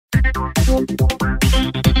Alright,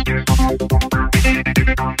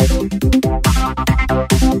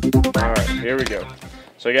 here we go.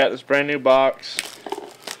 So I got this brand new box,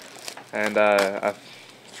 and I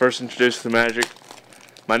first introduced the Magic.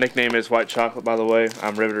 My nickname is White Chocolate, by the way.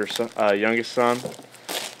 I'm Riverter's youngest son.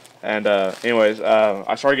 And anyways,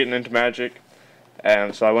 I started getting into Magic,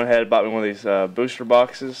 and so I went ahead and bought me one of these booster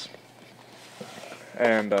boxes.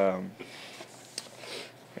 And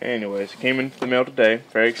anyways, it came into the mail today.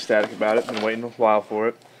 Very ecstatic about it. Been waiting a while for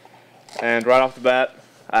it. And right off the bat,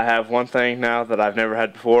 I have one thing now that I've never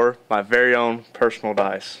had before: my very own personal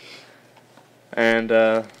dice. And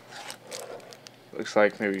looks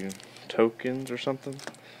like maybe tokens or something.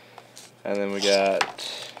 And then we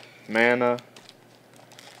got mana,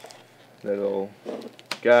 little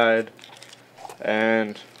guide,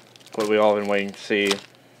 and what we all been waiting to see,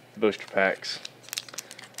 booster packs.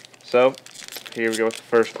 So here we go with the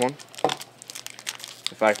first one.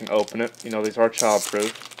 If I can open it, you know these are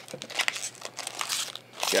childproof.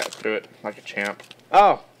 Got through it like a champ.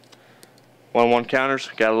 Oh, 1-1 counters.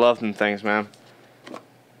 Gotta love them things, man.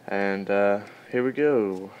 And here we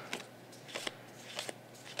go.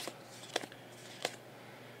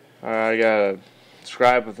 I got a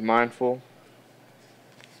Scribe with the Mindful.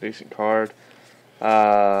 Decent card.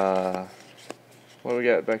 What do we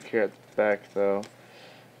got back here at the back, though?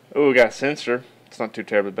 Oh, we got a Censor. It's not too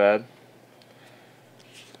terribly bad.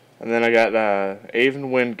 And then I got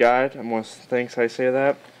Even Wind Guide. I'm going to think I say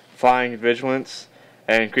that. Flying and Vigilance.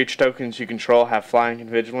 And creature tokens you control have Flying and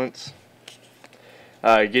Vigilance.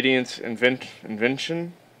 Gideon's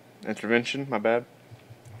Intervention, my bad.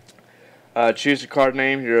 Choose a card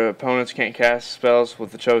name. Your opponents can't cast spells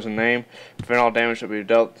with the chosen name. Prevent all damage that will be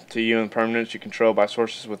dealt to you and permanents you control by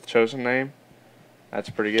sources with the chosen name. That's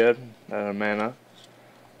pretty good. Mana.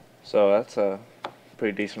 So that's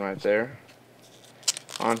pretty decent right there.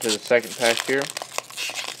 On to the second pack here.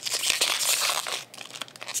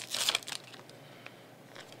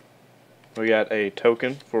 We got a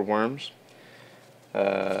token for Worms.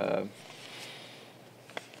 Oh,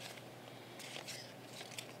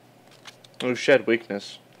 Shed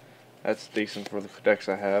Weakness. That's decent for the decks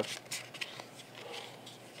I have.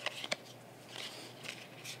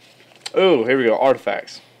 Oh, here we go.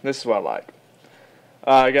 Artifacts. This is what I like.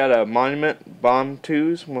 I got a Monument, Bond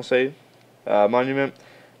 2s, I'm going to say. Monument.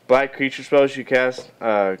 Black creature spells you cast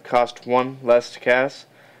cost 1 less to cast.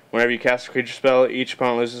 Whenever you cast a creature spell, each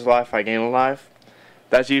opponent loses life, I gain a life.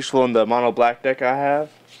 That's useful in the mono black deck I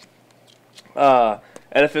have.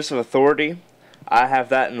 Edifice of Authority. I have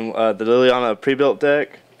that in the Liliana pre-built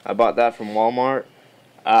deck. I bought that from Walmart.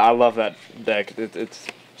 I love that deck. It's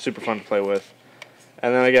super fun to play with.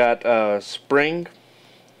 And then I got Spring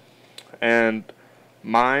and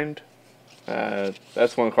Mind.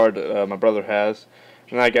 That's one card that my brother has.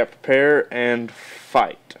 And I got Prepare and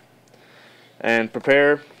Fight. And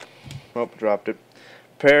Prepare, oh, dropped it.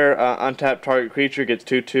 Prepare, untapped target creature gets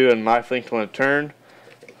 2/2 and lifelink on a turn.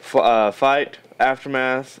 Fight,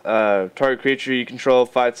 Aftermath, target creature you control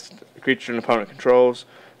fights creature an opponent controls.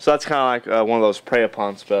 So that's kind of like one of those prey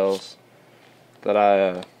upon spells that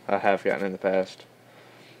I have gotten in the past.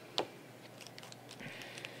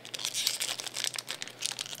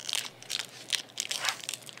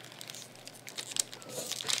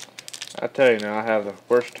 I tell you now, I have the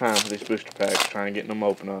worst time with these booster packs trying to get them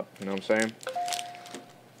open up. You know what I'm saying?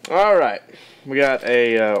 Alright. We got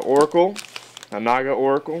a Oracle. A Naga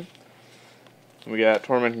Oracle. We got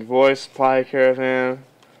Tormenting Voice, Supply Caravan.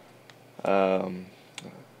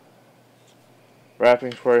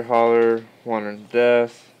 Wrapping Quarry Hauler. Wandering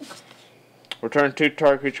Death. Return 2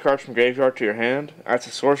 target creature cards from graveyard to your hand. That's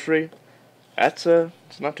a sorcery. It's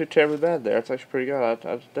not too terribly bad there. That's actually pretty good.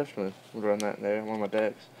 I definitely would run that there in one of my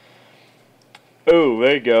decks. Oh,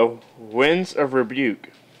 there you go. Winds of Rebuke.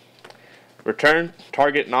 Return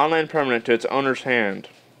target non-land permanent to its owner's hand.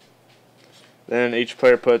 Then each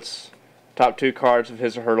player puts top 2 cards of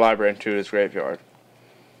his or her library into his graveyard.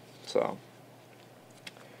 So,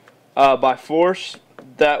 by force,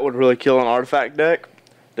 that would really kill an artifact deck.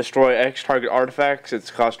 Destroy X target artifacts. It's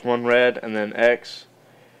cost 1 red and then X.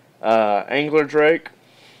 Angler Drake.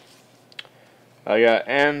 I got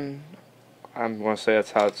N. I'm going to say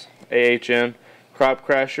that's how it's AHN. Crop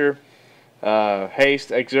Crasher.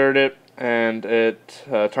 Haste, exert it, and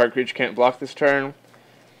target creature can't block this turn.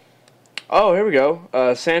 Oh, here we go.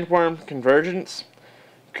 Sandworm Convergence.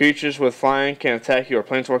 Creatures with flying can attack you or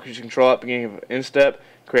planeswalkers you control at the beginning of instep.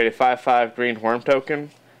 Create a 5/5 green worm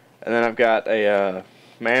token. And then I've got a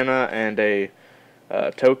mana and a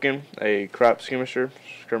token, a Crop Skirmisher.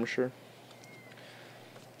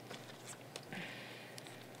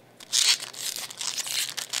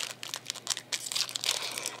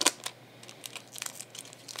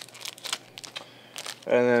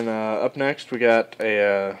 And then up next we got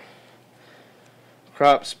a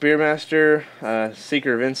Crop Spearmaster,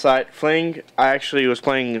 Seeker of Insight. Fling, I actually was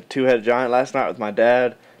playing Two-Headed Giant last night with my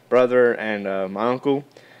dad, brother, and my uncle.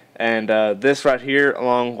 And this right here,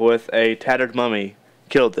 along with a Tattered Mummy,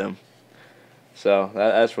 killed them. So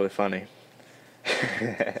that's really funny.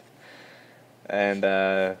 And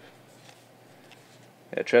yeah,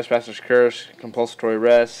 Trespasser's Curse, Compulsory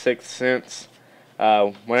Rest, Sixth Sense.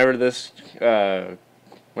 Whenever this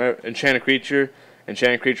Enchanted Creature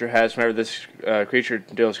has, whenever this creature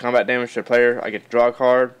deals combat damage to a player, I get to draw a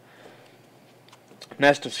card.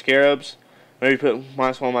 Nest of Scarabs. Whenever you put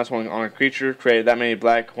 -1/-1 on a creature, create that many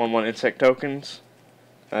black 1/1 insect tokens.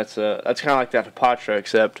 That's kind of like that Hapatra,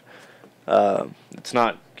 except it's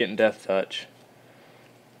not getting Death Touch.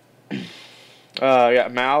 I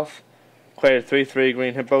got Mouth. Create a 3/3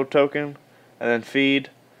 green hippo token, and then Feed.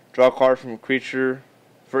 Draw a card from a creature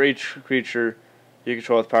for each creature you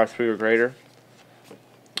control with power 3 or greater.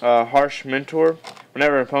 Harsh Mentor.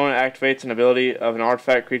 Whenever an opponent activates an ability of an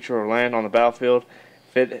artifact, creature, or land on the battlefield,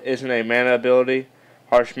 if it isn't a mana ability,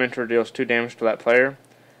 Harsh Mentor deals 2 damage to that player.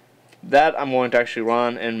 That I'm going to actually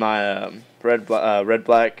run in my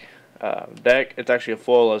red-black deck. It's actually a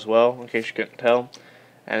foil as well, in case you couldn't tell,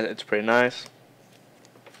 and it's pretty nice.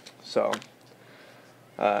 So,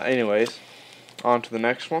 anyways, on to the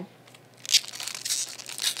next one.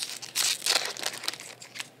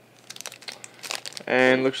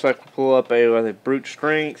 And looks like we'll pull up a Brute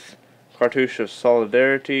Strength, Cartouche of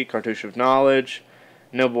Solidarity, Cartouche of Knowledge,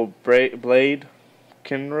 Noble Blade,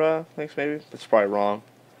 Kinra, I think maybe. That's probably wrong.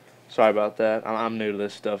 Sorry about that. I'm new to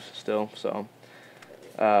this stuff still, so.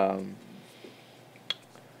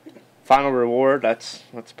 Final Reward, that's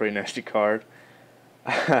a pretty nasty card.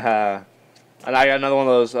 And I got another one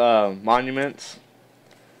of those monuments.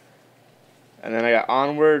 And then I got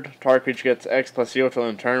Onward. Target creature gets X plus 0 till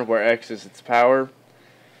end of turn, where X is its power.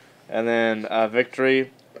 And then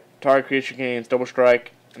Victory. Target creature gains double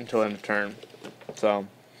strike until end of turn. So.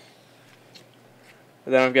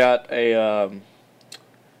 And then I've got a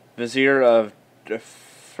Vizier of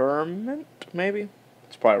Deferment, maybe?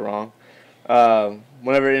 It's probably wrong.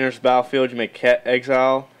 Whenever it enters the battlefield, you may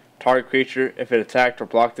exile target creature if it attacked or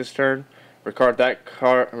blocked this turn. Return that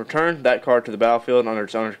card to the battlefield under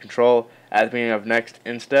its owner's control at the beginning of next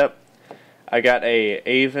end step. I got a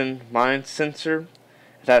Aven Mind Sensor.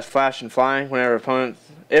 It has Flash and Flying.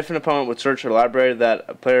 If an opponent would search a library,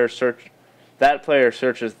 that player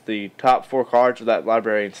searches the top 4 cards of that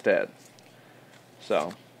library instead.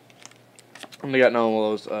 So, and they got none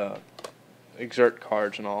of those exert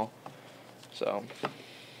cards and all. So,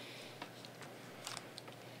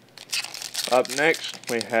 up next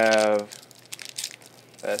we have,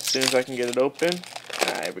 as soon as I can get it open,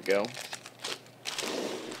 here we go.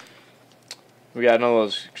 We got another of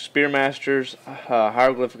those Spearmasters,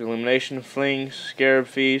 Hieroglyphic Illumination, Fling, Scarab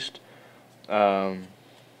Feast,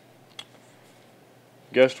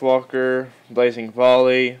 Ghostwalker, Blazing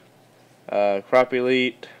Volley, Crop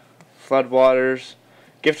Elite, Floodwaters,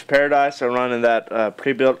 Gift of Paradise. I run in that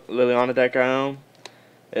pre-built Liliana deck I own.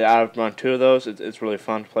 I've run 2 of those. It's really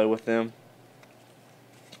fun to play with them.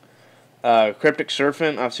 Cryptic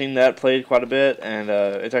Serpent, I've seen that played quite a bit, and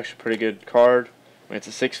it's actually a pretty good card. I mean, it's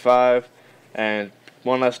a 6/5, and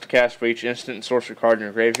 1 less to cast for each instant and sorcery card in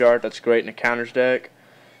your graveyard. That's great in a counters deck.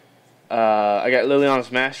 I got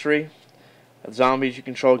Liliana's Mastery. Zombies you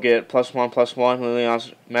control get +1/+1.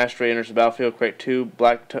 Liliana's Mastery enters the battlefield, create 2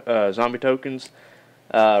 black zombie tokens.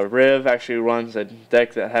 Riv actually runs a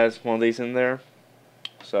deck that has one of these in there.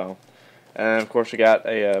 So, and of course we got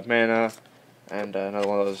a mana and another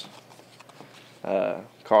one of those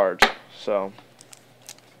cards. So,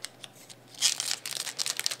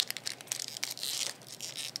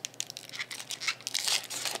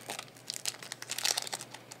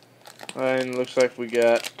 and it looks like we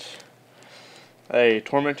got a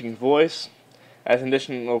Tormenting Voice. As an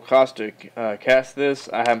additional cost to cast this,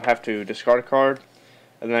 I have to discard a card,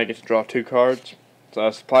 and then I get to draw 2 cards. So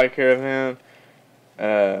Supply Caravan,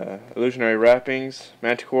 Illusionary Wrappings,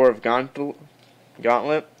 Manticore of Gauntlet.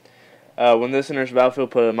 When this enters the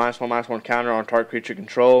battlefield, put a -1/-1 counter on target creature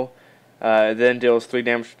control. It then deals 3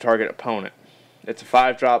 damage to target opponent. It's a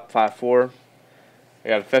 5-drop, 5/4. I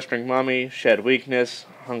got a Festering Mummy, Shed Weakness,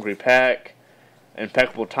 Hungry Pack,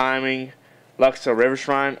 Impeccable Timing, Luxa River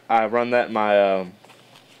Shrine. I run that in my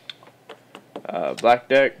black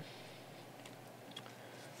deck.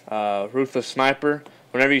 Ruthless Sniper.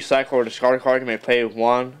 Whenever you cycle or discard a card, you may play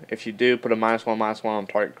 1. If you do, put a -1/-1 on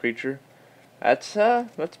target creature. That's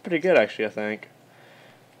pretty good, actually, I think.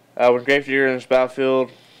 When Gravedigger in this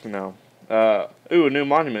battlefield, a new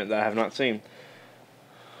monument that I have not seen.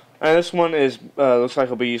 And this one is looks like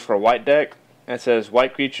it'll be used for a white deck. And it says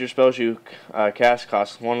white creature spells you cast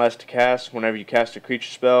cost 1 less to cast. Whenever you cast a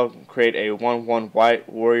creature spell, create a 1/1 white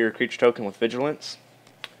warrior creature token with vigilance.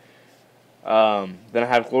 Then I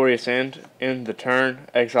have Glorious End. In the turn,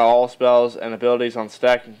 exile all spells and abilities on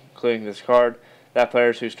stack, including this card. That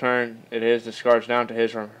player's whose turn it is discards down to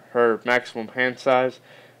his or her maximum hand size.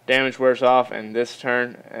 Damage wears off, and this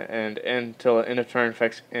turn and end till the end of turn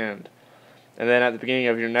effects end. And then at the beginning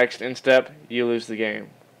of your next end step, you lose the game.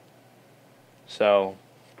 So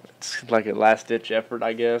it's like a last-ditch effort,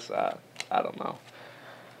 I guess. I don't know.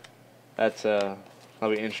 That'll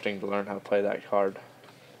be interesting to learn how to play that card.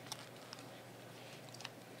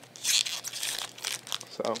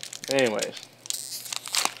 So, anyways.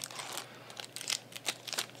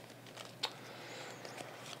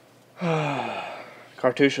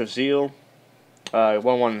 Cartouche of Zeal.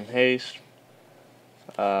 1/1 in haste.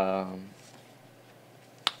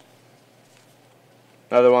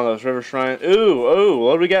 Another one of those River Shrine. Ooh,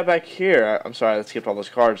 what do we got back here? I'm sorry, I skipped all those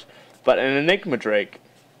cards. But an Enigma Drake.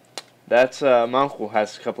 That's, my uncle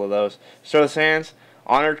has a couple of those. Stirless Hands.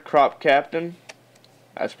 Honored Crop Captain.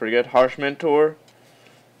 That's pretty good. Harsh Mentor.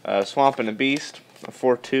 Swamp and a Beast. A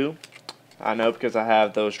 4/2. I know because I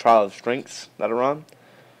have those Trial of Strengths that I run.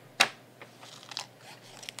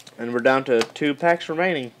 And we're down to 2 packs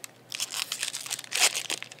remaining.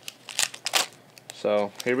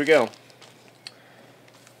 So, here we go.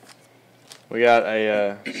 We got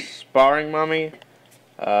a Sparring Mummy,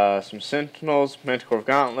 some Sentinels, Manticore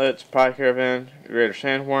Gauntlets, Pie Caravan, Greater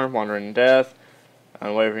Sandworm, Wandering Death,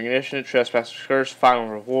 Unwavering Initiative, Trespasser's Curse, Final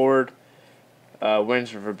Reward,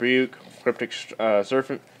 Winds of Rebuke, Cryptic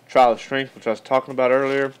Serpent, Trial of Strength, which I was talking about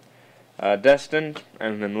earlier, Destined,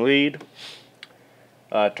 and then Lead.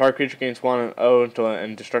 Target creature gains 1 and 0 until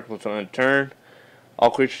indestructible until end of turn.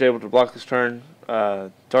 All creatures able to block this turn,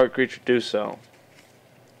 target creature do so.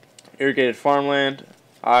 Irrigated Farmland,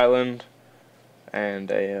 Island, and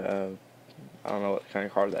a, I don't know what kind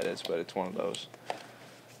of card that is, but it's one of those.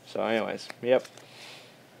 So anyways, yep.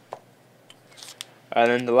 And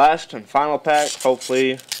then the last and final pack,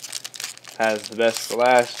 hopefully, has the best for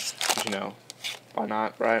last, you know, why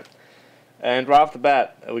not, right? And right off the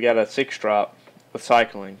bat, we got a 6-drop with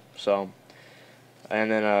Cycling, so. And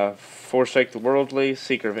then Forsake the Worldly,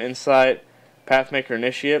 Seeker of Insight, Pathmaker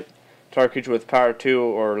Initiate. Target creature with power 2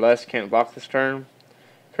 or less can't block this turn.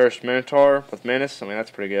 Cursed Minotaur with Menace. I mean,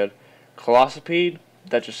 that's pretty good. Colossopede.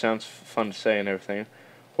 That just sounds fun to say and everything.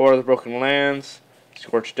 Horde of the Broken Lands.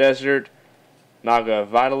 Scorched Desert. Naga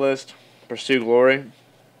Vitalist. Pursue Glory.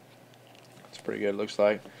 That's pretty good, looks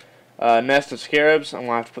like. Nest of Scarabs. I'm going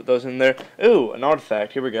to have to put those in there. Ooh, an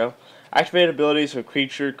artifact. Here we go. Activate abilities of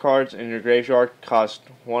creature cards in your graveyard cost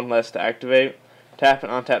 1 less to activate. Tap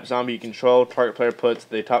and untap zombie you control. Target player puts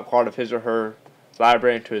the top card of his or her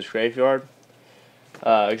library into his graveyard.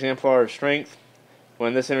 Exemplar of Strength.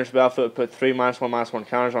 When this enters the battlefield, put 3 -1/-1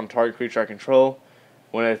 counters on target creature I control.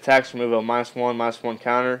 When it attacks, remove a -1/-1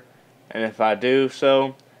 counter. And if I do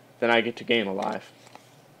so, then I get to gain a life.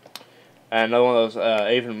 And another one of those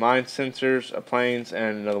Aven Mind Sensors, a Plains,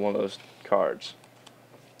 and another one of those cards.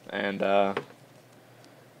 And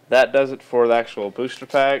that does it for the actual booster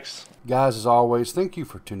packs. Guys, as always, thank you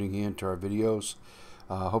for tuning in to our videos.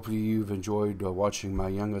 Hopefully you've enjoyed watching my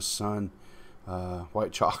youngest son,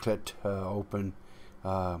 White Chocolate, open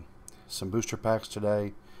some booster packs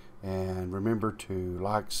today. And remember to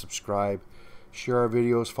like, subscribe, share our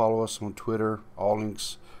videos, follow us on Twitter. All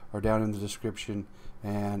links are down in the description.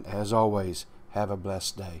 And as always, have a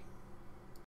blessed day.